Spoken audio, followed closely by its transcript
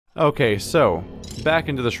Okay, so, back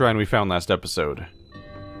into the shrine we found last episode.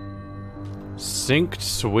 Synced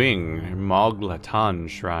Swing, Mogg Latan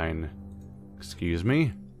Shrine. Excuse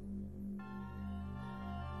me?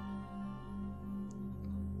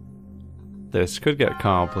 This could get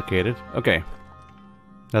complicated. Okay.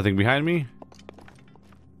 Nothing behind me?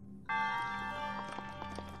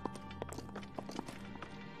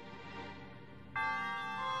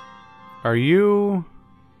 Are you...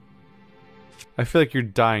 I feel like you're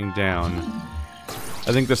dying down.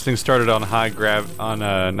 I think this thing started on not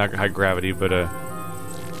high gravity, but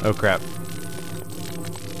oh crap.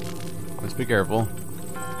 Let's be careful.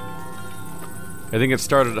 I think it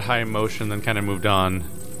started at high motion, then kind of moved on.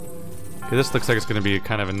 Okay, this looks like it's gonna be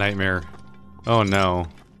kind of a nightmare. Oh no.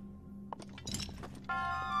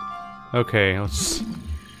 Okay, let's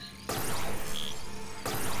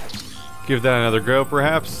give that another go,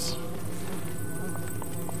 perhaps.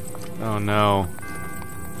 Oh no.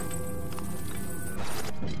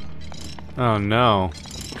 Oh no.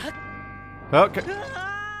 Okay.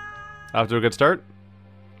 Off to a good start.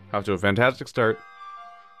 Off to a fantastic start.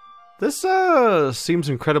 This, seems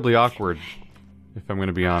incredibly awkward, if I'm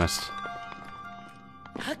gonna be honest.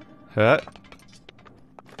 Huh?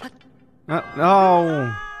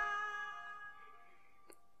 No!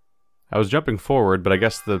 I was jumping forward, but I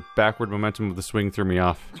guess the backward momentum of the swing threw me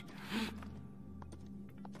off.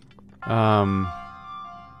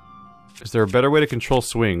 Is there a better way to control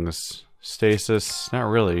swings? Stasis? Not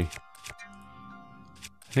really. I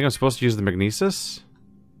think I'm supposed to use the magnesis?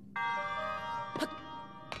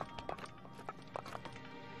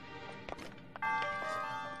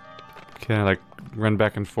 Can I, like, run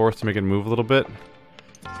back and forth to make it move a little bit?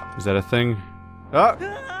 Is that a thing? Ah!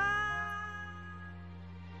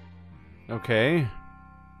 Okay.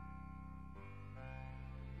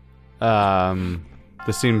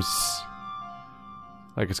 This seems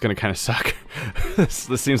like it's gonna kind of suck.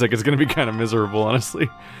 this seems like it's gonna be kind of miserable, honestly.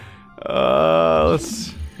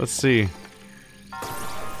 Let's see.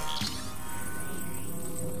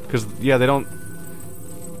 Because yeah, they don't.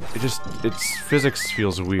 Its physics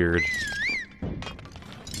feels weird.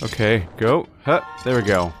 Okay, go. Huh, there we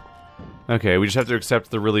go. Okay, we just have to accept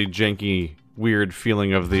the really janky, weird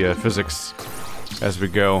feeling of the physics as we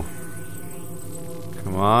go.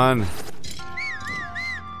 Come on.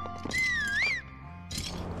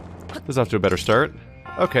 This is off to a better start.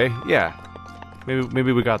 Okay, yeah.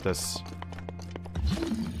 Maybe we got this.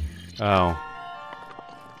 Oh.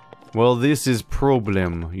 Well, this is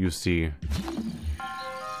problem, you see.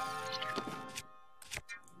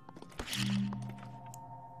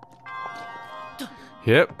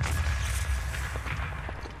 Yep.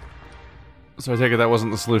 So I take it that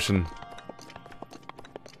wasn't the solution.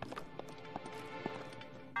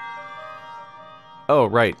 Oh,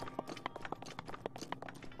 right.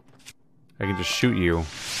 I can just shoot you.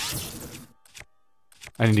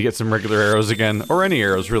 I need to get some regular arrows again. Or any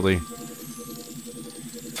arrows, really.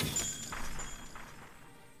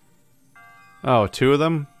 Oh, 2 of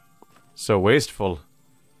them? So wasteful.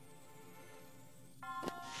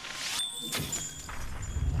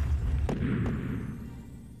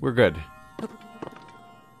 We're good.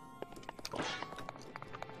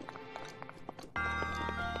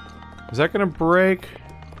 Is that gonna break?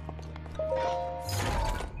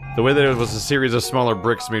 The way that it was a series of smaller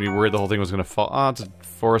bricks made me worried the whole thing was gonna fall. Ah, it's a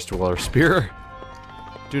forest dweller spear.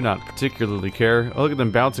 Do not particularly care. Oh, look at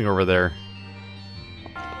them bouncing over there.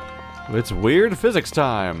 It's weird physics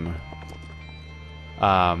time.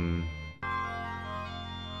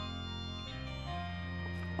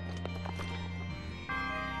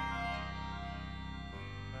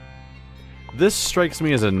 This strikes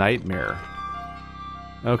me as a nightmare.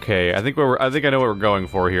 Okay, I think I know what we're going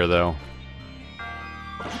for here, though.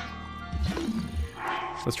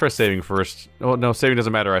 Let's try saving first. Oh, no, saving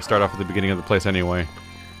doesn't matter. I start off at the beginning of the place anyway.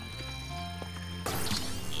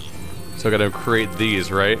 So I gotta create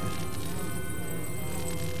these, right?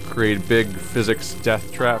 Create big physics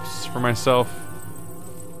death traps for myself.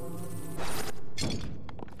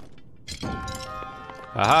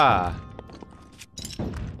 Aha!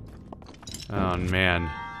 Oh,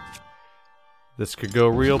 man. This could go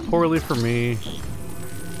real poorly for me.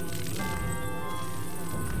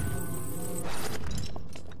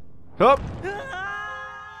 Oh!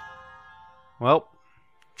 Well,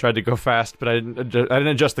 tried to go fast, but I didn't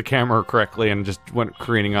adjust the camera correctly and just went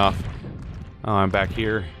careening off. Oh, I'm back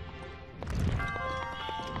here.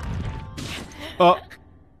 Oh!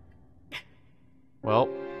 Well.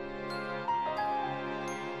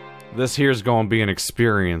 This here's gonna be an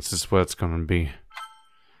experience, is what it's gonna be.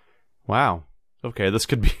 Wow. Okay, this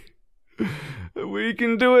could be... We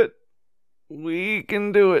can do it! We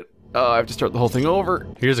can do it. Oh, I have to start the whole thing over.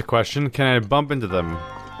 Here's a question. Can I bump into them?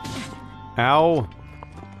 Ow.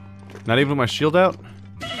 Not even with my shield out?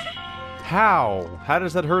 How? How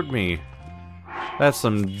does that hurt me? That's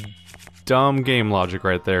some dumb game logic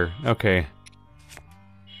right there. Okay.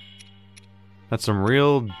 That's some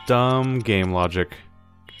real dumb game logic.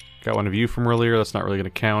 Got one of you from earlier, that's not really gonna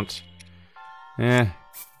count.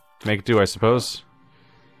 Make do, I suppose.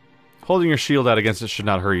 Holding your shield out against it should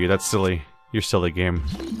not hurt you, that's silly. You're silly, game.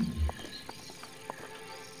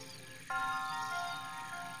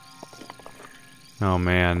 Oh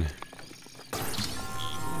man. I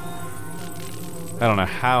don't know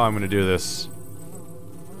how I'm gonna do this.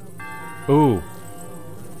 Ooh.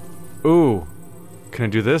 Ooh. Can I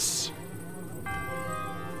do this?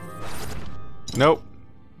 Nope.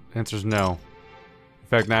 Answer's no. In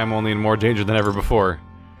fact, now I'm only in more danger than ever before.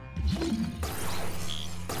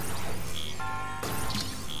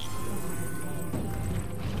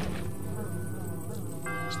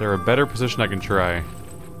 Is there a better position I can try?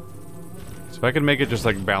 So if I can make it just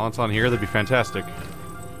like balance on here, that'd be fantastic.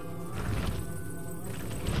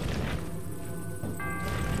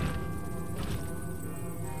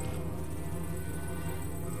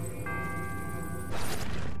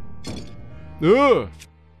 Ugh!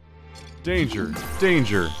 Danger,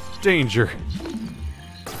 danger, danger.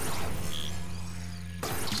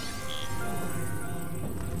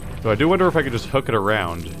 So I do wonder if I could just hook it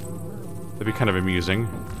around. That'd be kind of amusing.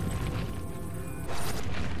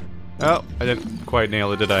 Oh, I didn't quite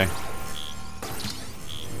nail it, did I?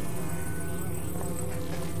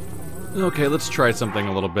 Okay, let's try something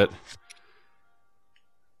a little bit.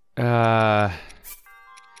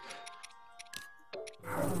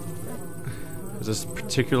 Is this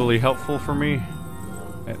particularly helpful for me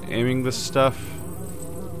at aiming this stuff?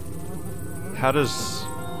 How does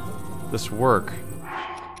this work?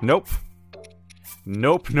 Nope.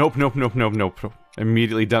 Nope, nope, nope, nope, nope, nope.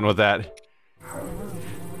 Immediately done with that.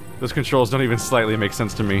 Those controls don't even slightly make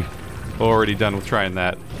sense to me. Already done with trying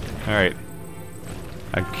that. Alright.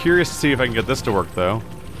 I'm curious to see if I can get this to work, though.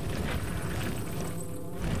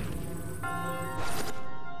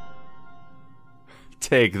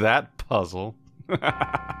 Take that, puzzle.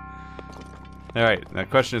 Alright, now the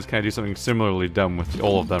question is, can I do something similarly dumb with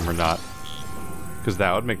all of them or not? Because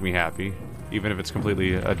that would make me happy, even if it's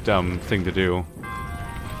completely a dumb thing to do.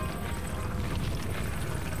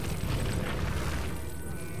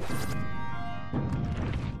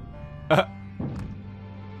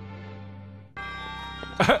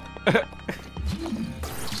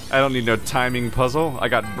 I don't need no timing puzzle. I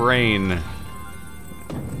got brain.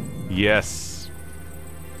 Yes.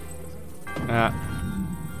 Gotta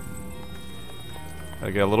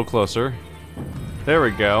get a little closer. There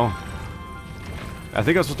we go. I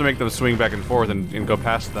think I'm supposed to make them swing back and forth and go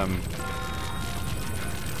past them.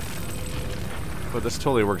 But this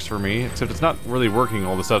totally works for me, except it's not really working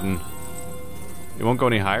all of a sudden. It won't go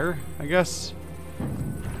any higher, I guess?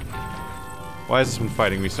 Why is this one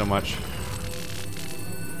fighting me so much?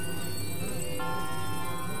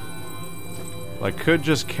 Well, I could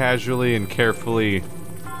just casually and carefully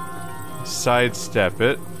sidestep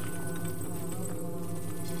it.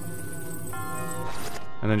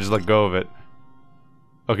 And then just let go of it.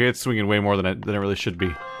 Okay, it's swinging way more than it really should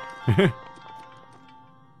be.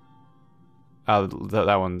 Oh,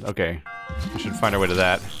 that one. Okay. We should find our way to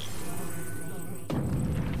that.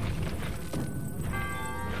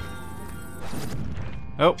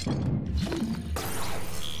 Oh.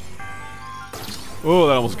 Oh,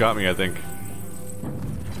 that almost got me, I think.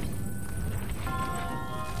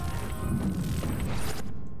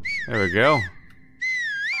 There we go.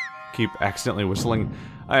 Keep accidentally whistling.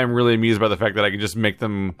 I am really amused by the fact that I can just make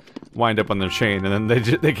them wind up on their chain and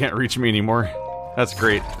then they can't reach me anymore. That's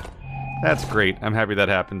great. That's great. I'm happy that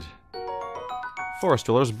happened. Forest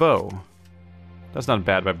Dweller's bow. That's not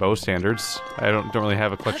bad by bow standards. I don't really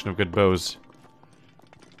have a collection of good bows.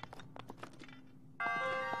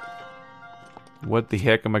 What the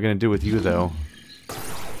heck am I gonna do with you, though?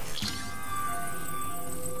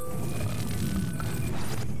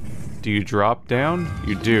 Do you drop down?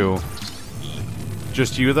 You do.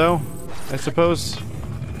 Just you, though? I suppose?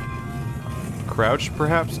 Crouch,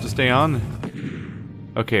 perhaps, to stay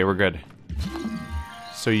on? Okay, we're good.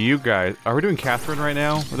 So you guys... Are we doing Catherine right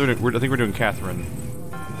now? I think we're doing Catherine.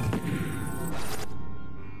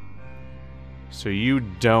 So you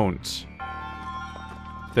don't.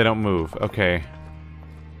 They don't move. Okay.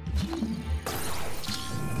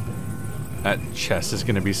 That chest is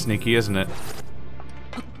gonna be sneaky, isn't it?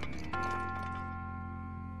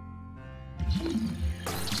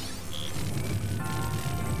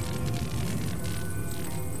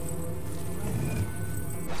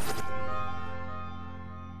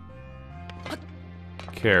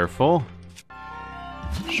 Careful.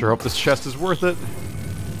 Sure hope this chest is worth it.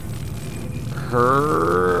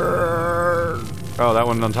 Oh, that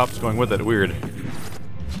one on top is going with it. Weird.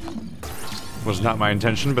 Was not my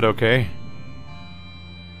intention, but okay.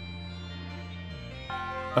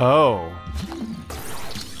 Oh.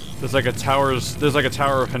 There's like a Tower of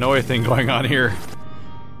Hanoi thing going on here.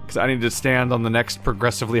 Because I need to stand on the next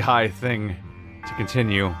progressively high thing to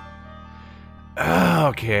continue.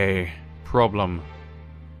 Okay. Problem.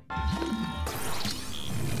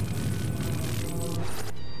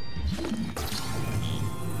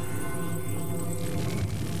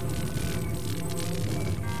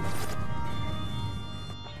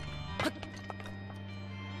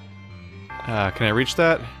 Can I reach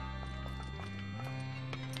that?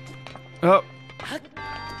 Oh!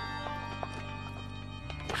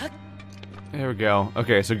 There we go.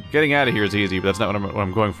 Okay, so getting out of here is easy, but that's not what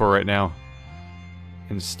I'm going for right now.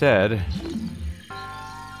 Instead...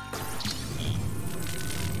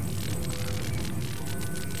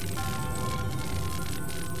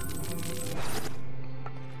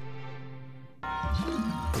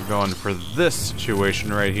 we're going for this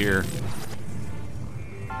situation right here.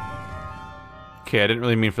 Okay, I didn't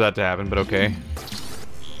really mean for that to happen, but okay.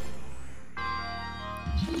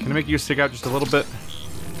 Can I make you stick out just a little bit?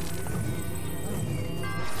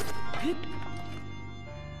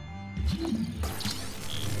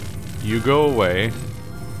 You go away.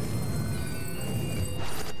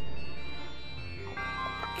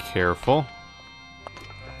 Careful.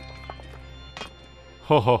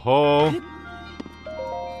 Ho ho ho.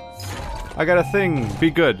 I got a thing. Be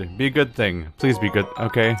good. Be a good thing. Please be good.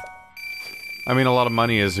 Okay. I mean, a lot of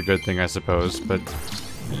money is a good thing, I suppose, but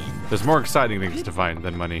there's more exciting things to find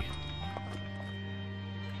than money.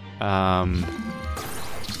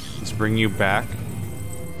 Let's bring you back.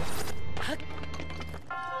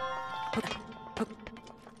 I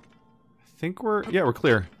think we're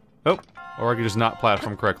clear. Oh, or I could just not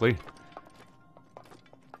platform correctly.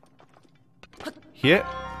 Hit.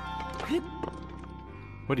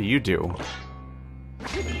 What do you do?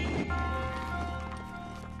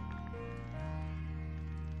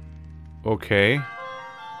 Okay.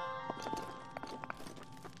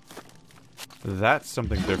 That's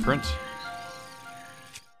something different.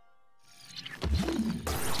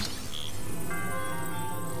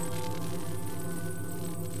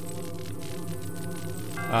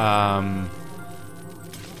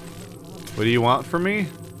 What do you want from me?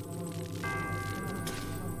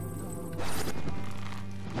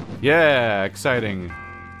 Yeah, exciting.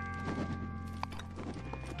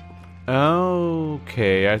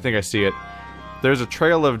 Okay, I think I see it. There's a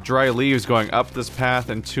trail of dry leaves going up this path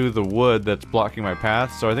and to the wood that's blocking my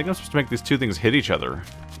path, so I think I'm supposed to make these two things hit each other.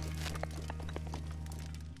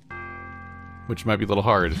 Which might be a little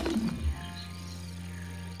hard.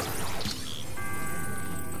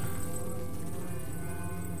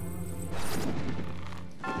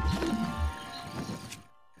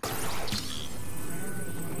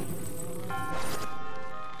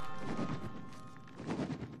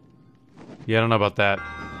 Yeah, I don't know about that.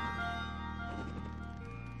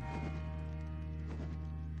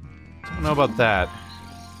 Don't know about that.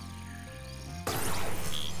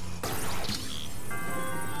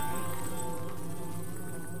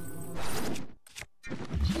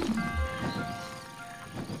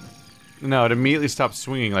 No, it immediately stopped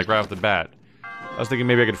swinging, like, right off the bat. I was thinking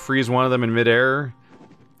maybe I could freeze one of them in midair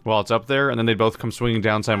while it's up there, and then they'd both come swinging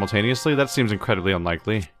down simultaneously. That seems incredibly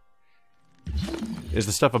unlikely. Is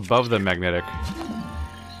the stuff above them magnetic?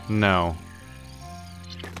 No.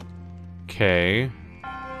 Okay.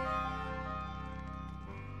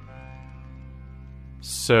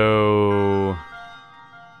 So...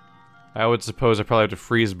 I would suppose I probably have to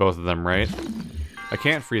freeze both of them, right? I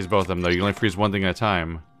can't freeze both of them, though. You can only freeze one thing at a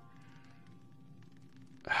time.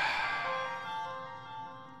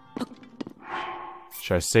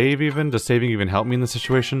 Should I save even? Does saving even help me in this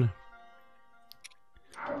situation?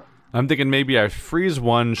 I'm thinking maybe I freeze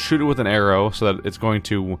one, shoot it with an arrow, so that it's going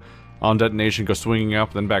to, on detonation, go swinging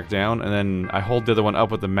up, then back down, and then I hold the other one up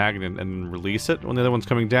with the magnet and release it when the other one's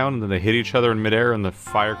coming down, and then they hit each other in midair, and the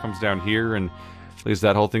fire comes down here, and leaves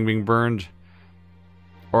that whole thing being burned.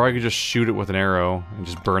 Or I could just shoot it with an arrow, and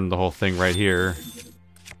just burn the whole thing right here,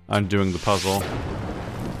 undoing the puzzle.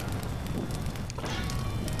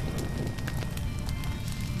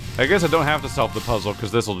 I guess I don't have to solve the puzzle,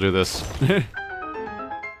 because this'll do this.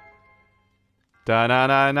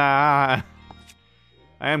 Da-na-na-na!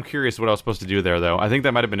 I am curious what I was supposed to do there, though. I think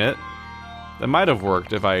that might have been it. That might have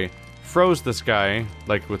worked if I froze this guy,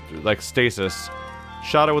 like with stasis,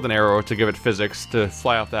 shot it with an arrow to give it physics to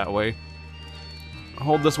fly out that way.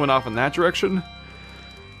 Hold this one off in that direction.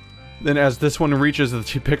 Then as this one reaches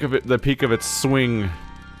the peak of its swing,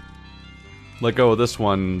 let go of this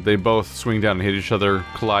one, they both swing down and hit each other,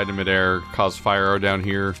 collide in midair, cause fire arrow down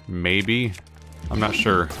here. Maybe? I'm not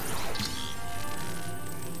sure.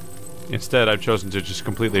 Instead, I've chosen to just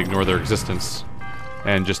completely ignore their existence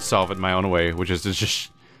and just solve it my own way, which is to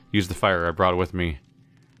just use the fire I brought with me.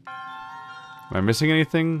 Am I missing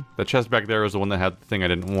anything? The chest back there was the one that had the thing I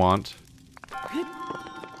didn't want. I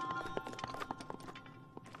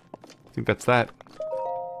think that's that.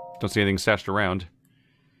 Don't see anything stashed around.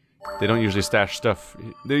 They don't usually stash stuff.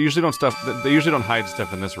 They usually don't hide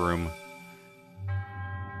stuff in this room.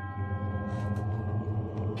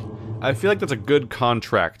 I feel like that's a good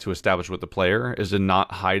contract to establish with the player, is to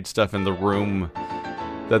not hide stuff in the room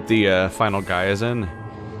that the final guy is in.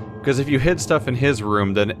 Because if you hid stuff in his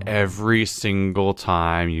room, then every single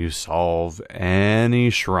time you solve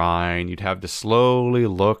any shrine, you'd have to slowly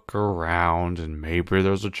look around, and maybe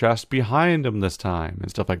there's a chest behind him this time,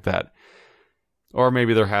 and stuff like that. Or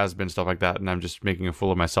maybe there has been stuff like that, and I'm just making a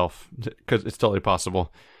fool of myself, because it's totally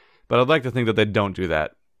possible. But I'd like to think that they don't do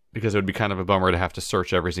that, because it would be kind of a bummer to have to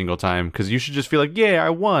search every single time, because you should just feel like, yeah,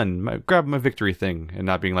 I won, grab my victory thing, and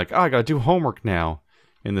not being like, oh, I gotta do homework now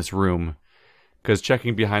in this room. Because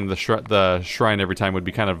checking behind the shrine every time would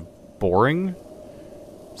be kind of boring.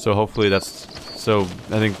 So hopefully that's... So,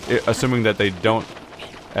 I think, assuming that they don't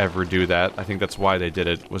ever do that, I think that's why they did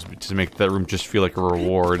it, was to make that room just feel like a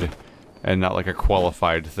reward, and not like a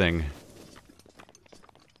qualified thing.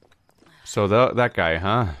 So that guy,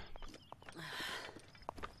 huh?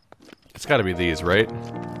 It's gotta be these, right?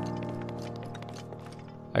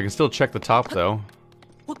 I can still check the top, though.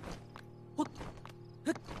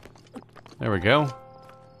 There we go.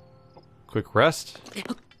 Quick rest.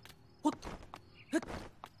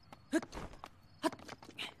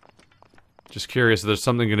 Just curious if there's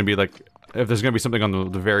something gonna be like... If there's gonna be something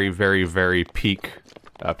on the very, very, very peak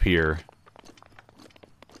up here.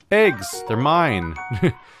 Eggs! They're mine!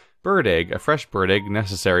 Bird egg. A fresh bird egg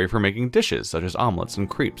necessary for making dishes, such as omelets and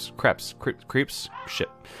crepes. Crepes? Shit.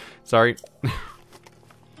 Sorry. Oh,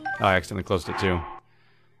 I accidentally closed it too.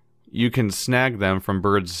 You can snag them from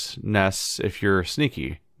birds' nests if you're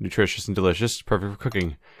sneaky. Nutritious and delicious, perfect for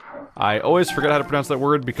cooking. I always forget how to pronounce that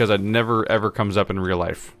word because it never ever comes up in real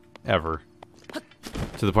life. Ever.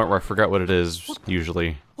 To the point where I forgot what it is,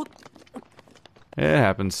 usually. It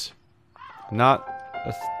happens. Not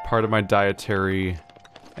a part of my dietary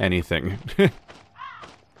anything.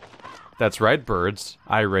 That's right, birds.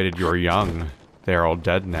 I rated your young. They are all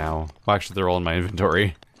dead now. Well, actually, they're all in my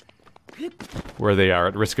inventory. Where they are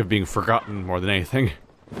at risk of being forgotten more than anything.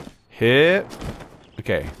 Hit.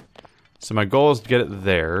 Okay. So my goal is to get it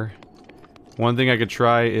there. One thing I could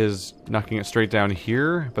try is knocking it straight down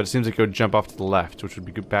here, but it seems like it would jump off to the left, which would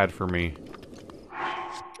be bad for me.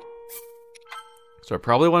 So I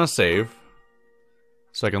probably want to save.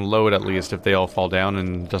 So I can load at least if they all fall down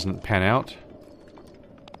and doesn't pan out.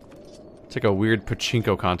 It's like a weird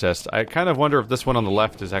pachinko contest. I kind of wonder if this one on the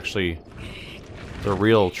left is actually the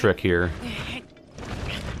real trick here.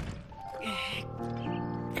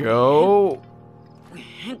 Go!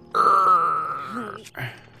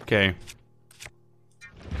 Okay.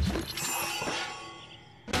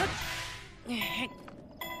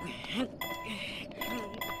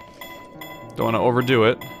 Don't want to overdo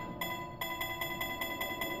it.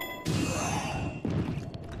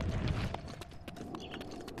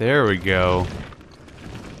 There we go.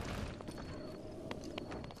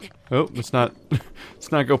 Oh, let's not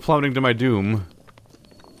go plummeting to my doom.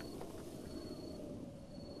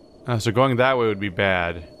 So going that way would be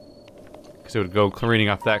bad. Because it would go careening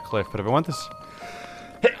off that cliff. But if I want this...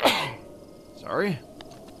 Sorry.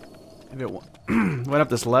 Maybe it went up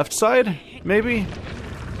this left side? Maybe?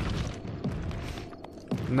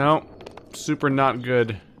 No. Super not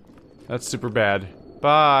good. That's super bad.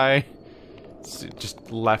 Bye! It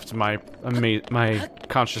just left my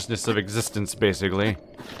consciousness of existence, basically.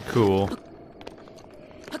 Cool.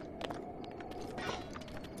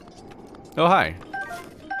 Oh, hi.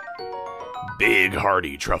 Big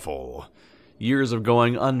hearty truffle. Years of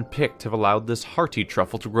going unpicked have allowed this hearty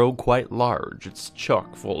truffle to grow quite large. It's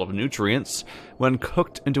chock full of nutrients. When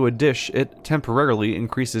cooked into a dish, it temporarily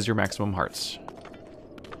increases your maximum hearts.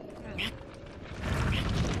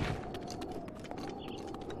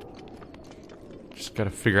 Just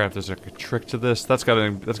gotta figure out if there's like a trick to this. That's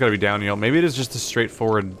gotta be downhill. Maybe it is just a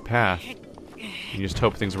straightforward path. You just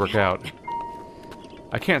hope things work out.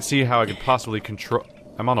 I can't see how I could possibly control...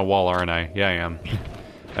 I'm on a wall, aren't I? Yeah, I am.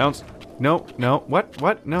 I don't... No, no.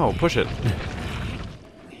 What? No, push it.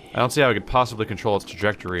 I don't see how I could possibly control its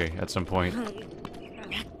trajectory at some point.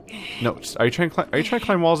 No, are you trying to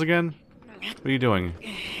climb walls again? What are you doing?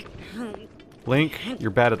 Link,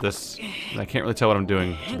 you're bad at this. I can't really tell what I'm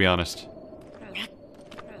doing, to be honest.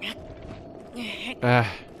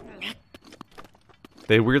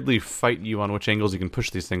 They weirdly fight you on which angles you can push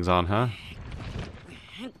these things on, huh?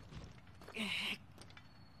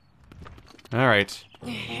 Alright.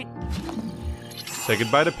 Say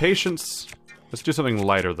goodbye to patience. Let's do something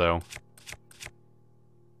lighter, though.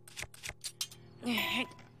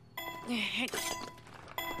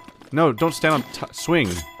 No, don't stand on top. Swing.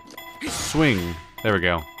 Swing. There we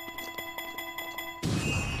go.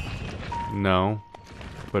 No.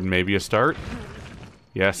 But maybe a start?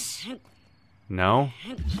 Yes. No?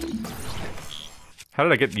 How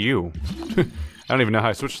did I get you? I don't even know how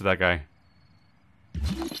I switched to that guy.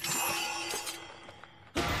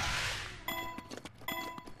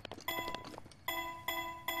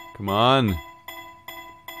 Come on.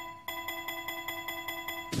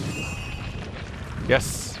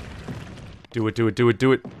 Yes. Do it, do it, do it,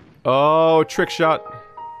 do it. Oh, trick shot.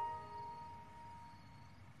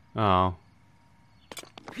 Oh.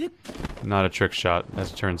 Not a trick shot,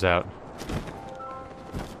 as it turns out.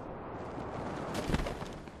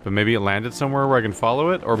 But maybe it landed somewhere where I can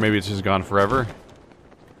follow it? Or maybe it's just gone forever?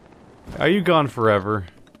 Are you gone forever?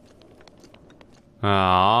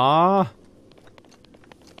 Aww.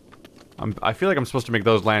 I feel like I'm supposed to make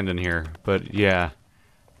those land in here, but yeah.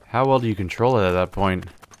 How well do you control it at that point?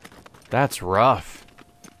 That's rough.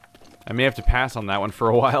 I may have to pass on that one for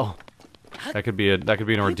a while. That could be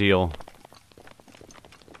an ordeal.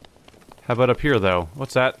 How about up here though?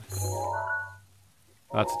 What's that?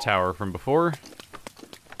 That's a tower from before.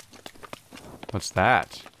 What's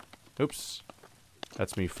that? Oops.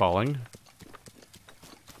 That's me falling.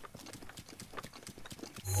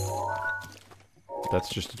 That's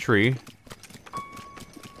just a tree.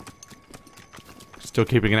 Still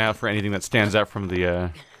keeping an eye out for anything that stands out from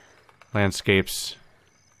the landscapes.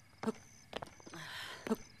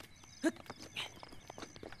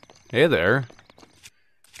 Hey there.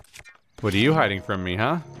 What are you hiding from me,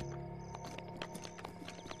 huh?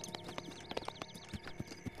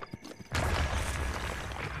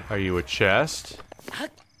 Are you a chest?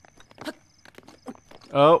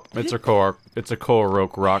 Oh, it's a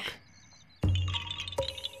Korok rock.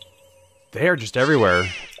 They're just everywhere.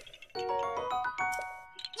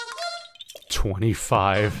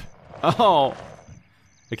 25. Oh!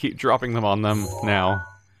 I keep dropping them on them now.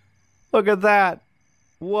 Look at that!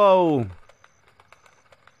 Whoa!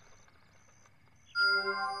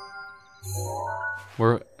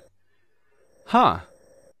 We're... Huh.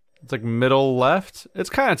 It's like middle left?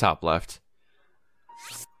 It's kind of top left.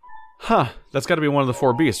 Huh. That's gotta be one of the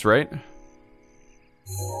 4 beasts, right?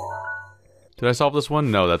 Did I solve this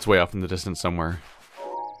one? No, that's way off in the distance somewhere.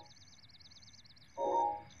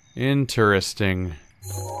 Interesting.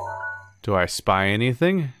 Do I spy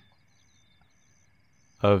anything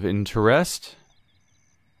of interest?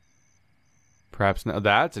 Perhaps not.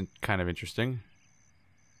 That's kind of interesting.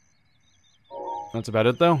 That's about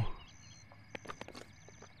it, though.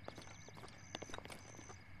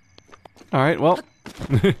 Alright, well.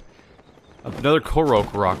 Another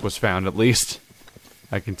Korok rock was found, at least.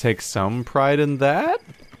 I can take some pride in that.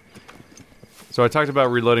 So I talked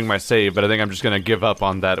about reloading my save, but I think I'm just gonna give up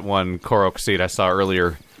on that one Korok seed I saw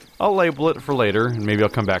earlier. I'll label it for later, and maybe I'll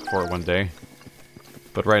come back for it one day.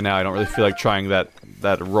 But right now, I don't really feel like trying that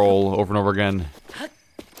roll over and over again. I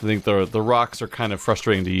think the rocks are kind of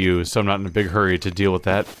frustrating to use, so I'm not in a big hurry to deal with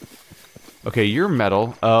that. Okay, you're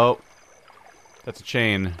metal. Oh. That's a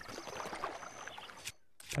chain.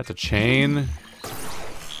 That's a chain.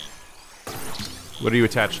 What are you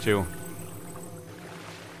attached to?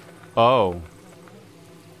 Oh.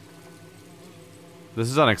 This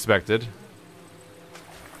is unexpected.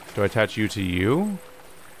 Do I attach you to you?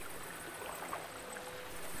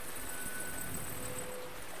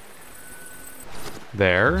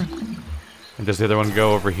 There. And does the other one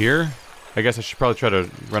go over here? I guess I should probably try to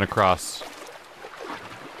run across.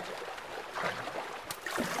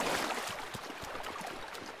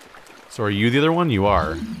 So are you the other one? You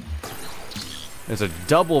are. It's a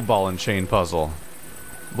double ball and chain puzzle.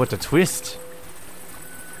 What a twist.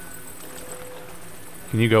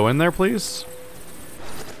 Can you go in there, please?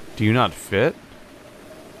 Do you not fit?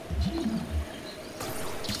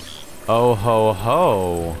 Oh ho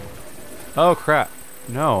ho. Oh crap.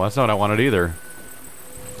 No, that's not what I wanted either.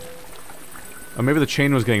 Oh, maybe the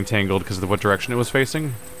chain was getting tangled because of what direction it was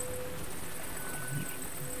facing?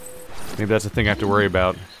 Maybe that's a thing I have to worry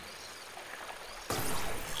about.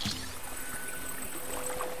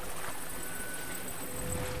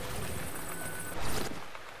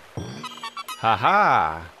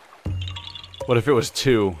 Haha! What if it was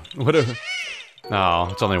 2? What if... Oh,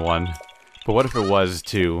 it's only 1. But what if it was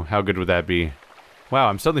 2? How good would that be? Wow,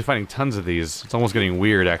 I'm suddenly finding tons of these. It's almost getting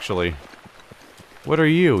weird, actually. What are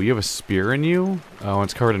you? You have a spear in you? Oh,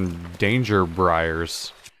 it's covered in danger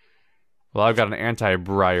briars. Well, I've got an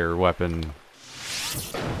anti-briar weapon.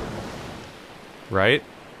 Right?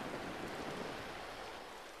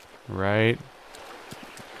 Right.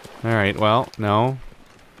 Alright, well, no.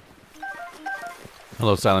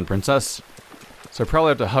 Hello, Silent Princess. So I probably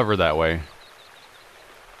have to hover that way.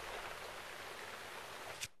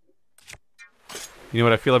 You know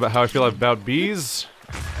what I feel about how I feel about bees?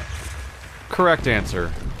 Correct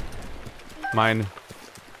answer. Mine.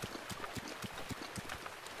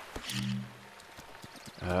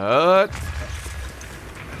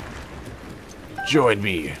 Join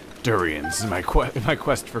me, Durians, in my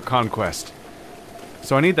quest for conquest.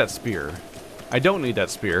 So I need that spear. I don't need that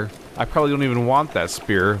spear. I probably don't even want that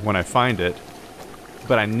spear when I find it.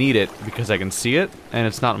 But I need it because I can see it, and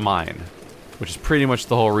it's not mine. Which is pretty much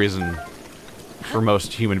the whole reason for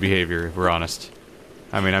most human behavior, if we're honest.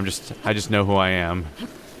 I mean, I just know who I am.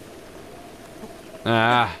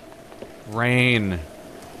 Ah. Rain.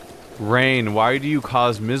 Rain, why do you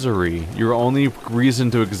cause misery? Your only reason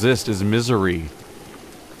to exist is misery.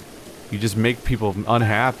 You just make people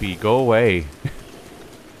unhappy. Go away.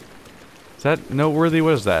 Is that noteworthy?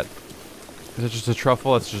 What is that? Is it just a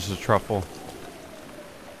truffle? It's just a truffle.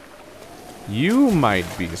 You might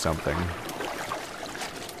be something.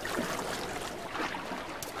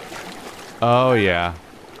 Oh, yeah.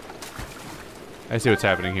 I see what's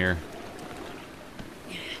happening here.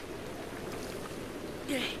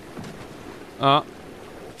 Oh.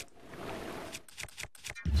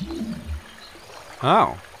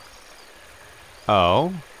 Oh.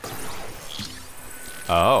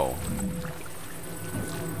 Oh.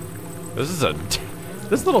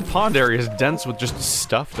 This little pond area is dense with just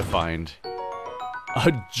stuff to find.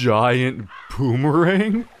 A giant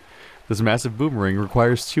boomerang? This massive boomerang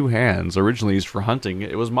requires 2 hands. Originally used for hunting,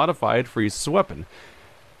 it was modified for use as a weapon.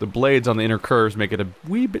 The blades on the inner curves make it a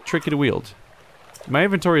wee bit tricky to wield. My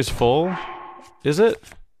inventory is full. Is it?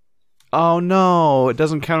 Oh no, it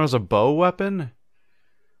doesn't count as a bow weapon?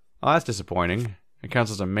 Oh, that's disappointing. It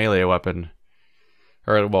counts as a melee weapon.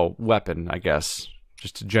 Or, well, weapon, I guess.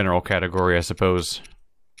 Just a general category, I suppose.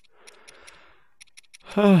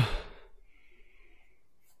 May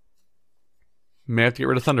have to get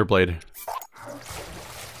rid of Thunderblade.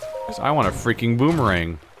 Because I want a freaking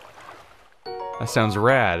boomerang. That sounds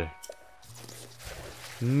rad.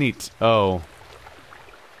 Neat. Oh.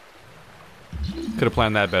 Could have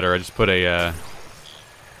planned that better. I just put a,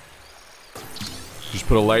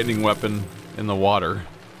 lightning weapon in the water.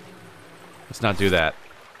 Let's not do that.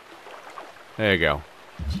 There you go.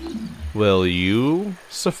 Will you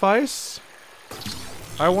suffice?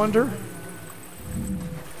 I wonder?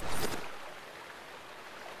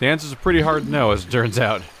 The answer's a pretty hard no, as it turns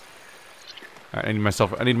out. Alright, I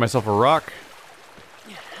need myself a rock.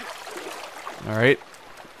 Alright.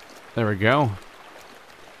 There we go.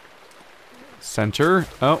 Center.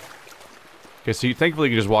 Oh. Okay, so thankfully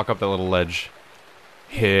you can just walk up that little ledge.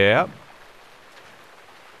 Yep.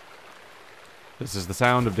 This is the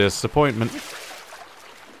sound of disappointment.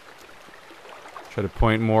 Try to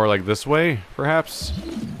point more like this way, perhaps?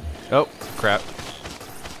 Oh, crap.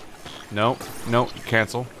 No, no,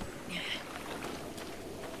 cancel.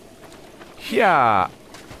 Yeah.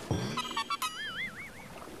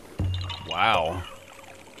 Wow.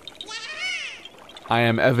 I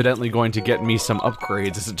am evidently going to get me some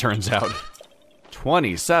upgrades, as it turns out.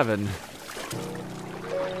 27.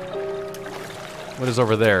 What is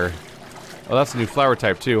over there? Oh, that's a new flower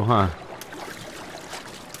type too, huh?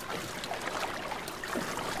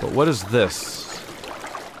 But what is this?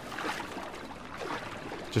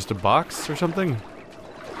 Just a box or something?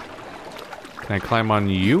 Can I climb on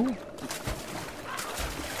you?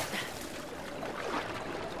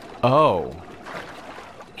 Oh.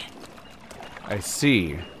 I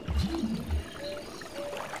see.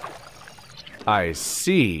 I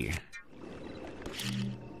see.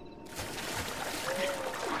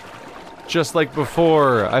 Just like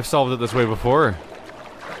before. I've solved it this way before.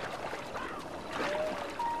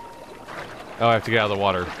 Oh, I have to get out of the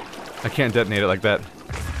water. I can't detonate it like that.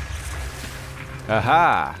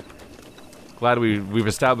 Aha! Glad we've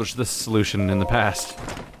established this solution in the past.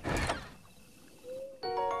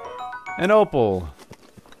 An opal.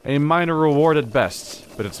 A minor reward at best,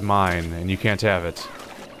 but it's mine, and you can't have it.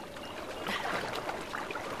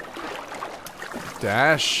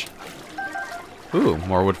 Dash. Ooh,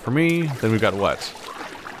 more wood for me. Then we've got what?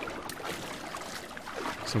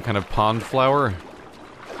 Some kind of pond flower?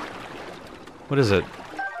 What is it?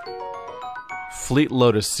 Fleet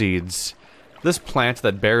lotus seeds. This plant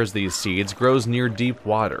that bears these seeds grows near deep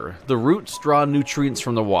water. The roots draw nutrients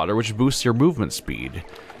from the water, which boosts your movement speed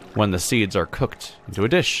when the seeds are cooked into a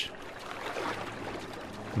dish.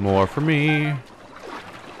 More for me.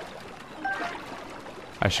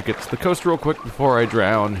 I should get to the coast real quick before I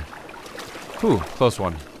drown. Whew, close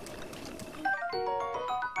one.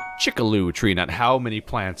 Chickaloo tree nut. How many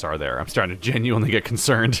plants are there? I'm starting to genuinely get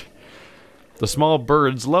concerned. The small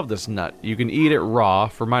birds love this nut. You can eat it raw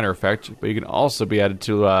for minor effect, but you can also be added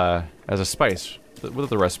to as a spice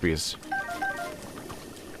with the recipes.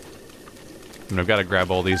 And I've got to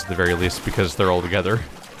grab all these at the very least because they're all together.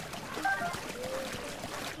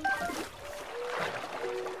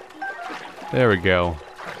 There we go.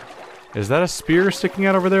 Is that a spear sticking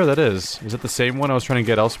out over there? That is. Is it the same one I was trying to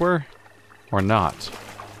get elsewhere? Or not?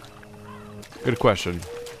 Good question.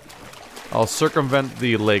 I'll circumvent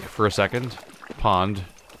the lake for a second. Pond.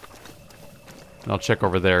 And I'll check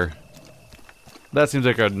over there. That seems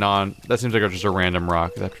like just a random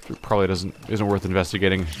rock. That probably isn't worth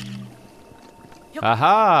investigating.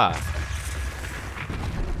 Aha!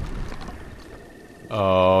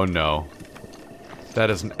 Oh no. That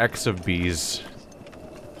is an X of bees.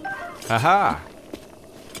 Aha!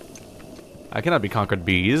 I cannot be conquered,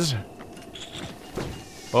 bees.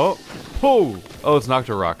 Oh! Oh! Oh, it's an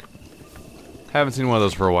Octorock. Haven't seen one of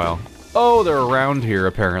those for a while. Oh, they're around here,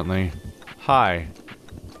 apparently. Hi.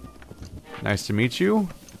 Nice to meet you.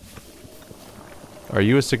 Are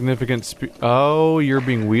you a significant oh, you're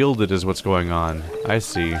being wielded is what's going on. I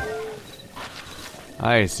see.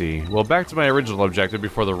 I see. Well, back to my original objective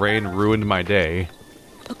before the rain ruined my day.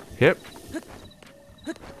 Yep.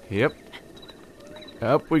 Yep.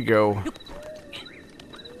 Up we go.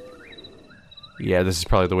 Yeah, this is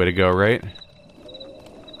probably the way to go, right?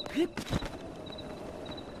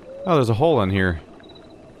 Oh, there's a hole in here.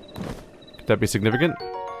 Could that be significant?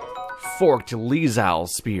 Forked Lizal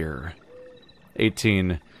Spear.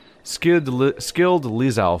 18. Skilled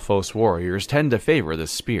Lizalfos warriors tend to favor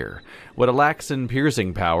this spear. What it lacks in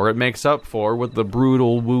piercing power, it makes up for with the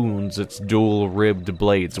brutal wounds its dual-ribbed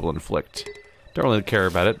blades will inflict. Don't really care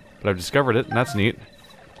about it, but I've discovered it, and that's neat.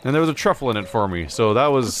 And there was a truffle in it for me, so that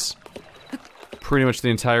was pretty much the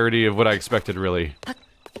entirety of what I expected, really.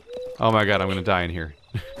 Oh my god, I'm gonna die in here.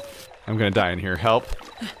 I'm gonna die in here. Help.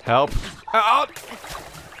 Help. Out!